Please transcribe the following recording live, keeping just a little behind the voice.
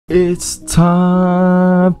It's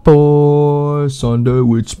time for Sunday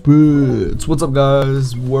with Spits. What's up,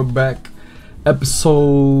 guys? We're back.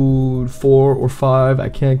 Episode 4 or 5. I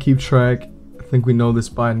can't keep track. I think we know this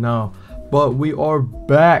by now. But we are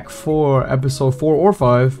back for episode 4 or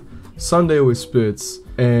 5, Sunday with Spits.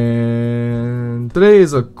 And today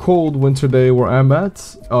is a cold winter day where I'm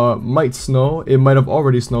at. Might snow. It might have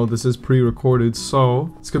already snowed. This is pre-recorded,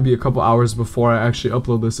 so it's gonna be a couple hours before I actually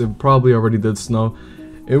upload this. It probably already did snow.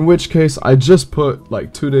 In which case, I just put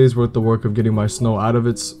like 2 days worth of work of getting my snow out of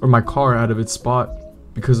my car out of its spot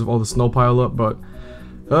because of all the snow pile up. But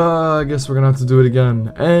I guess we're gonna have to do it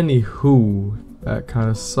again. Anywho, that kind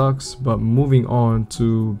of sucks. But moving on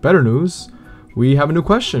to better news, we have a new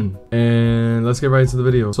question, and let's get right into the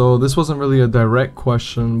video. So this wasn't really a direct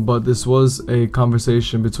question, but this was a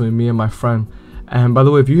conversation between me and my friend. And by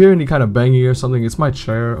the way, if you hear any kind of banging or something, it's my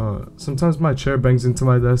chair. Sometimes my chair bangs into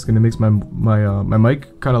my desk and it makes my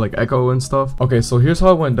mic kind of like echo and stuff. Okay, so here's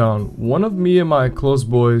how it went down. One of me and my close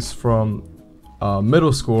boys from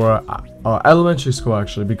middle school, or elementary school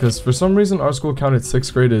actually, because for some reason our school counted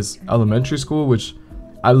 6th grade as elementary school, which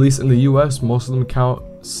at least in the US, most of them count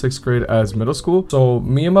 6th grade as middle school. So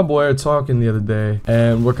me and my boy are talking the other day,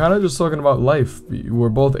 and we're kind of just talking about life. We're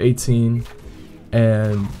both 18,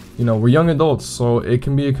 and you know, we're young adults, so it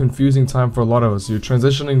can be a confusing time for a lot of us. You're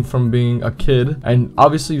transitioning from being a kid, and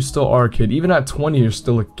obviously you still are a kid. Even at 20, you're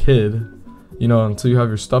still a kid, you know, until you have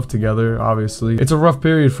your stuff together, obviously. It's a rough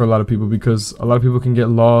period for a lot of people because a lot of people can get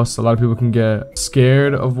lost, a lot of people can get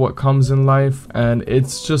scared of what comes in life, and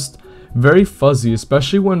it's just very fuzzy,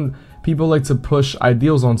 especially when people like to push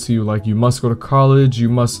ideals onto you, like you must go to college, you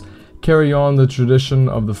must carry on the tradition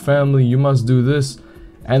of the family, you must do this,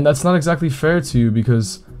 and that's not exactly fair to you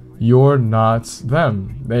because you're not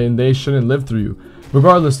them, and they shouldn't live through you.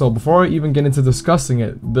 Regardless though, before I even get into discussing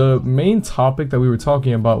it, the main topic that we were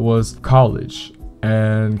talking about was college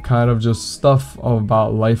and kind of just stuff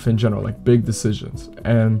about life in general, like big decisions.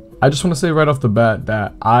 And I just want to say right off the bat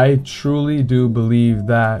that I truly do believe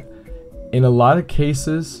that in a lot of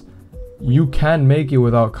cases you can make it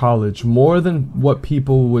without college, more than what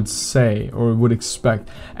people would say or would expect.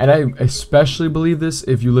 And I especially believe this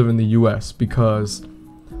if you live in the US, because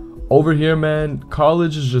over here, man,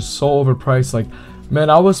 college is just so overpriced. Like, man,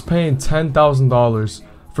 I was paying $10,000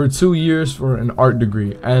 for 2 years for an art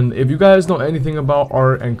degree. And if you guys know anything about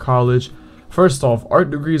art and college, first off, art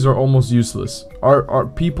degrees are almost useless.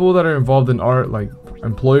 Art people that are involved in art, like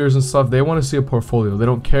employers and stuff, they want to see a portfolio. They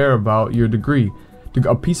don't care about your degree.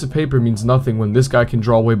 A piece of paper means nothing when this guy can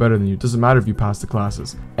draw way better than you. It doesn't matter if you pass the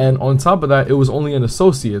classes. And on top of that, it was only an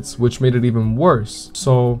associate's, which made it even worse.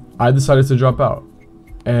 So I decided to drop out.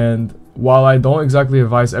 And while I don't exactly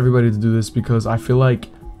advise everybody to do this, because I feel like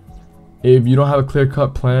if you don't have a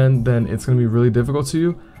clear-cut plan, then it's going to be really difficult to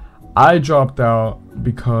you, I dropped out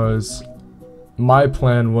because my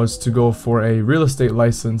plan was to go for a real estate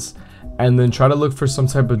license and then try to look for some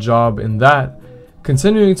type of job in that.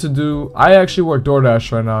 Continuing to do, I actually work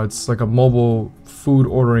DoorDash right now. It's like a mobile food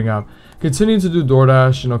ordering app. Continuing to do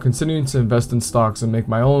DoorDash, you know, continuing to invest in stocks and make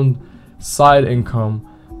my own side income.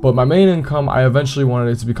 But my main income, I eventually wanted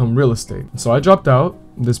it to become real estate. So I dropped out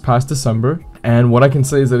this past December, and what I can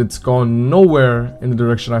say is that it's gone nowhere in the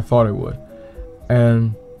direction I thought it would.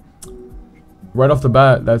 And right off the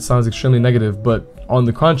bat, that sounds extremely negative, but on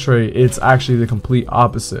the contrary, it's actually the complete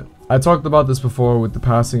opposite. I talked about this before with the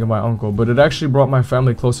passing of my uncle, but it actually brought my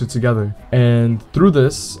family closer together. And through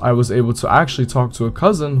this, I was able to actually talk to a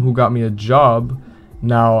cousin who got me a job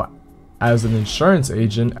now as an insurance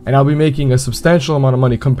agent, and I'll be making a substantial amount of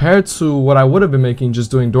money compared to what I would have been making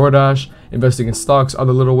just doing DoorDash, investing in stocks,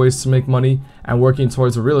 other little ways to make money, and working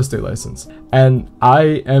towards a real estate license. And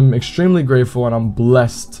I am extremely grateful, and I'm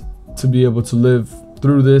blessed to be able to live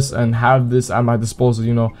through this and have this at my disposal.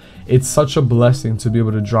 You know, it's such a blessing to be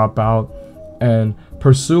able to drop out and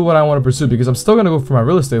pursue what I want to pursue, because I'm still going to go for my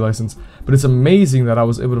real estate license, but it's amazing that I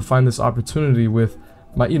was able to find this opportunity with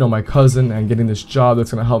my cousin and getting this job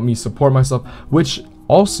that's going to help me support myself, which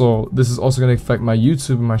also, this is also going to affect my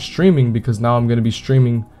YouTube and my streaming, because now I'm going to be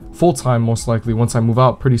streaming full-time most likely once I move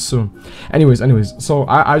out pretty soon. Anyways, so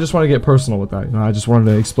I just want to get personal with that. You know, I just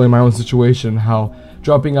wanted to explain my own situation, how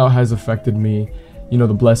dropping out has affected me, you know,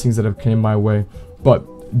 the blessings that have came my way.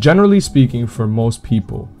 But generally speaking, for most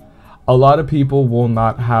people, a lot of people will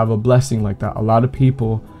not have a blessing like that. A lot of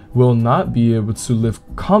people will not be able to live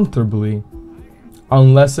comfortably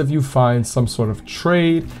unless if you find some sort of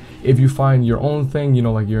trade, if you find your own thing, you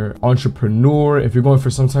know, like you're entrepreneur, if you're going for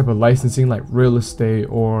some type of licensing like real estate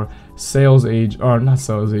or sales agent, or not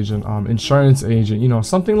sales agent, insurance agent, you know,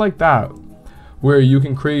 something like that. where you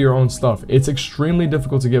can create your own stuff. It's extremely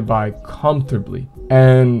difficult to get by comfortably.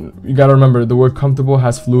 And you gotta remember, the word comfortable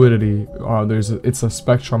has fluidity. It's a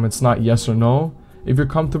spectrum. It's not yes or no. If you're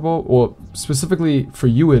comfortable, well, specifically for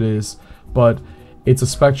you it is, but it's a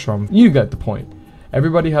spectrum. You get the point.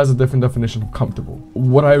 Everybody has a different definition of comfortable.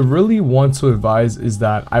 What I really want to advise is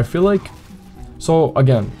that I feel like, so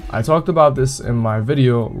again, I talked about this in my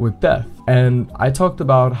video with death, and I talked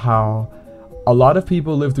about how a lot of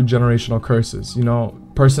people live through generational curses. You know,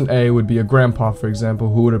 person A would be a grandpa, for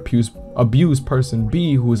example, who would abuse person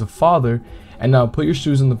B, who is a father. And now put your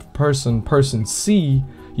shoes in the person C.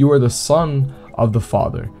 You are the son of the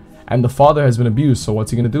father, and the father has been abused. So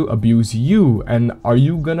what's he gonna do? Abuse you. And are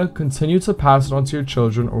you gonna continue to pass it on to your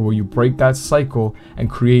children, or will you break that cycle and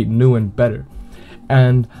create new and better?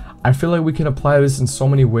 And I feel like we can apply this in so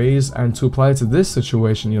many ways. And to apply it to this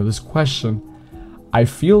situation, you know, this question, I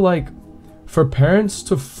feel like for parents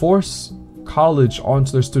to force college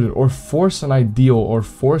onto their student, or force an ideal, or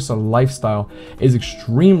force a lifestyle, is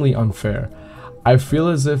extremely unfair. I feel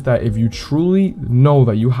as if that if you truly know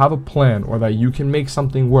that you have a plan, or that you can make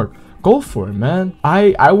something work, go for it, man.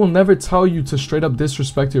 I will never tell you to straight up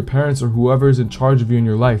disrespect your parents or whoever is in charge of you in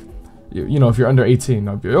your life. You know, if you're under 18.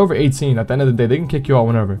 Now, if you're over 18, at the end of the day, they can kick you out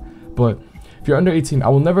whenever. But if you're under 18, I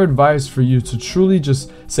will never advise for you to truly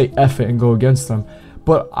just say F it and go against them.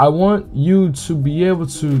 But I want you to be able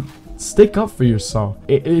to stick up for yourself.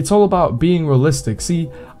 It's all about being realistic. See,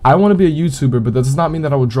 I want to be a YouTuber, but that does not mean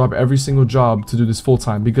that I would drop every single job to do this full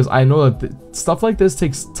time, because I know that stuff like this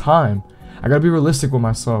takes time. I gotta be realistic with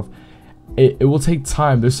myself. It will take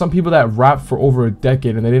time. There's some people that rap for over a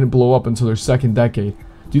decade and they didn't blow up until their second decade.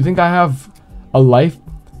 Do you think I have a life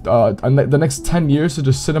the next 10 years to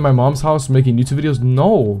just sit in my mom's house making YouTube videos?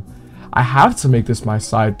 No. I have to make this my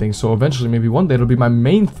side thing, so eventually maybe one day it'll be my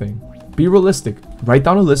main thing. Be realistic. Write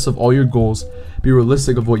down a list of all your goals. Be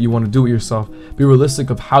realistic of what you want to do with yourself. Be realistic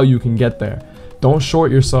of how you can get there. Don't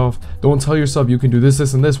short yourself. Don't tell yourself you can do this,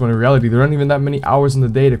 this, and this, when in reality there aren't even that many hours in the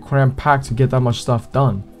day to cram pack to get that much stuff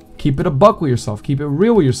done. Keep it a buck with yourself. Keep it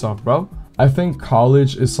real with yourself, bro. I think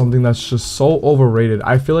college is something that's just so overrated.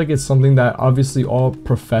 I feel like it's something that obviously all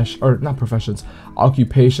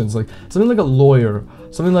occupations, like something like a lawyer,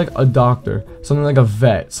 something like a doctor, something like a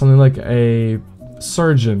vet, something like a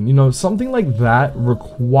surgeon, you know, something like that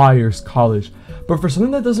requires college. But for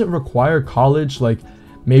something that doesn't require college, like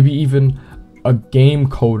maybe even a game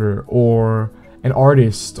coder or an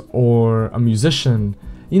artist or a musician,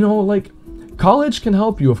 you know, like college can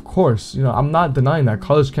help you, of course. You know, I'm not denying that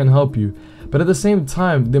college can help you. But at the same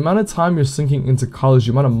time, the amount of time you're sinking into college,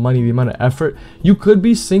 the amount of money, the amount of effort, you could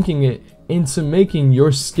be sinking it into making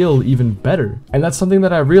your skill even better. And that's something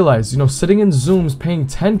that I realized, you know, sitting in Zooms, paying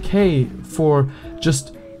 10K for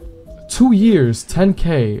just 2 years,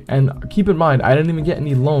 10K. And keep in mind, I didn't even get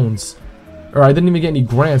any loans, or I didn't even get any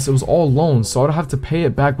grants. It was all loans. So I'd have to pay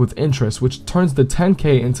it back with interest, which turns the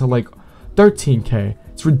 10K into like 13K.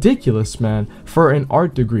 It's ridiculous, man, for an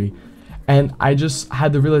art degree. And I just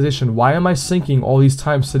had the realization, why am I sinking all these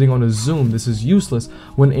times sitting on a Zoom? This is useless,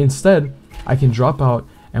 when instead I can drop out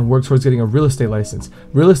and work towards getting a real estate license.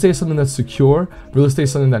 Real estate is something that's secure. Real estate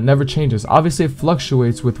is something that never changes. Obviously it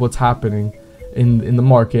fluctuates with what's happening in the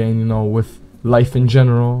market, and you know, with life in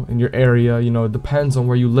general in your area. You know, it depends on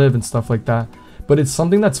where you live and stuff like that. But it's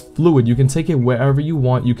something that's fluid. You can take it wherever you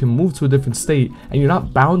want. You can move to a different state and you're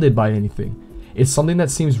not bounded by anything. It's something that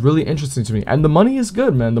seems really interesting to me. And the money is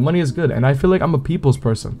good, man. The money is good. And I feel like I'm a people's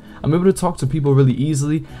person. I'm able to talk to people really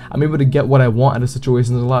easily. I'm able to get what I want out of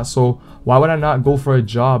situations a lot. So why would I not go for a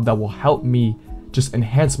job that will help me just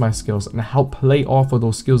enhance my skills and help play off of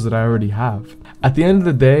those skills that I already have? At the end of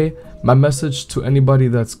the day, my message to anybody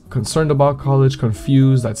that's concerned about college,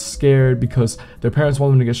 confused, that's scared because their parents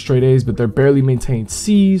want them to get straight A's, but they're barely maintaining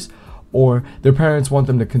C's, or their parents want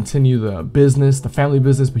them to continue the business, the family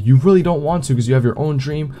business, but you really don't want to because you have your own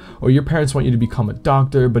dream, or your parents want you to become a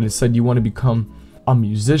doctor, but instead you want to become a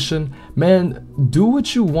musician. Man, do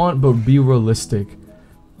what you want, but be realistic.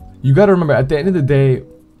 You got to remember, at the end of the day,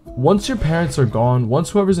 once your parents are gone, once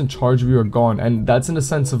whoever's in charge of you are gone, and that's in the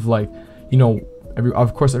sense of like, you know,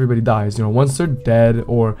 of course everybody dies, you know, once they're dead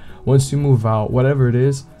or once you move out, whatever it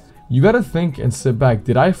is, you gotta think and sit back.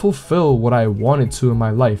 Did I fulfill what I wanted to in my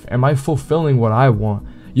life? Am I fulfilling what I want?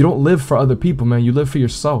 You don't live for other people, man. You live for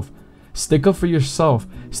yourself. Stick up for yourself.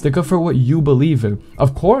 Stick up for what you believe in.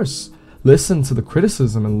 Of course, listen to the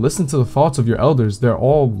criticism and listen to the thoughts of your elders. They're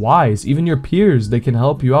all wise. Even your peers, they can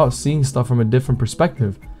help you out seeing stuff from a different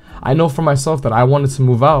perspective. I know for myself that I wanted to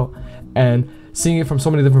move out, and seeing it from so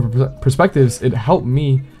many different perspectives, it helped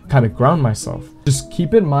me kind of ground myself. Just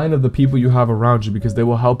keep in mind of the people you have around you because they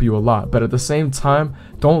will help you a lot. But at the same time,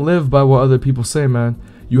 don't live by what other people say, man.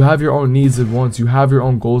 You have your own needs and wants. You have your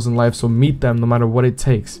own goals in life, so meet them no matter what it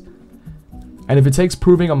takes. And if it takes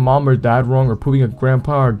proving a mom or dad wrong or proving a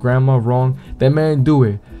grandpa or grandma wrong, then man, do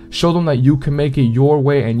it. Show them that you can make it your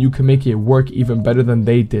way and you can make it work even better than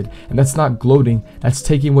they did. And that's not gloating. That's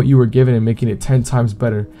taking what you were given and making it 10 times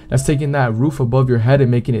better. That's taking that roof above your head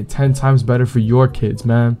and making it 10 times better for your kids,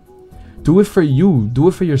 man. Do it for you. Do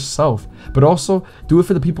it for yourself. But also, do it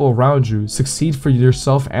for the people around you. Succeed for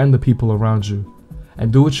yourself and the people around you.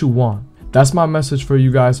 And do what you want. That's my message for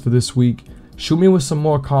you guys for this week. Shoot me with some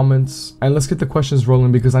more comments and let's get the questions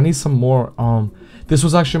rolling because I need some more. This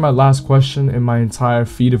was actually my last question in my entire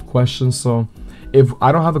feed of questions, so if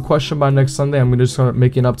I don't have a question by next Sunday, I'm gonna just start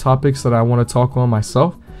making up topics that I want to talk on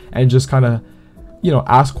myself and just kind of, you know,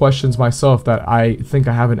 ask questions myself that I think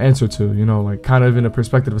I have an answer to, you know, like kind of in a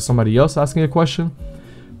perspective of somebody else asking a question.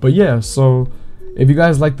 But yeah, so if you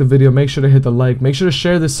guys like the video, make sure to hit the like, make sure to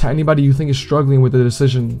share this to anybody you think is struggling with the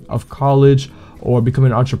decision of college or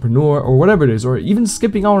becoming an entrepreneur or whatever it is, or even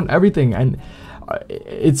skipping out on everything. And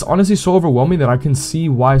it's honestly so overwhelming that I can see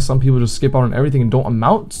why some people just skip out on everything and don't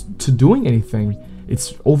amount to doing anything.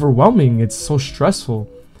 It's overwhelming, it's so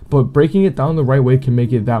stressful, but breaking it down the right way can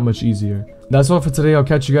make it that much easier. That's all for today. I'll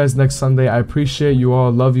catch you guys next Sunday. I appreciate you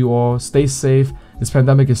all, love you all, stay safe. This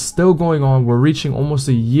pandemic is still going on. We're reaching almost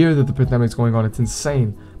a year that the pandemic's going on. It's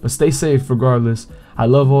insane, but stay safe regardless. I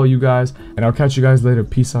love all you guys, and I'll catch you guys later.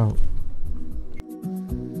 Peace out.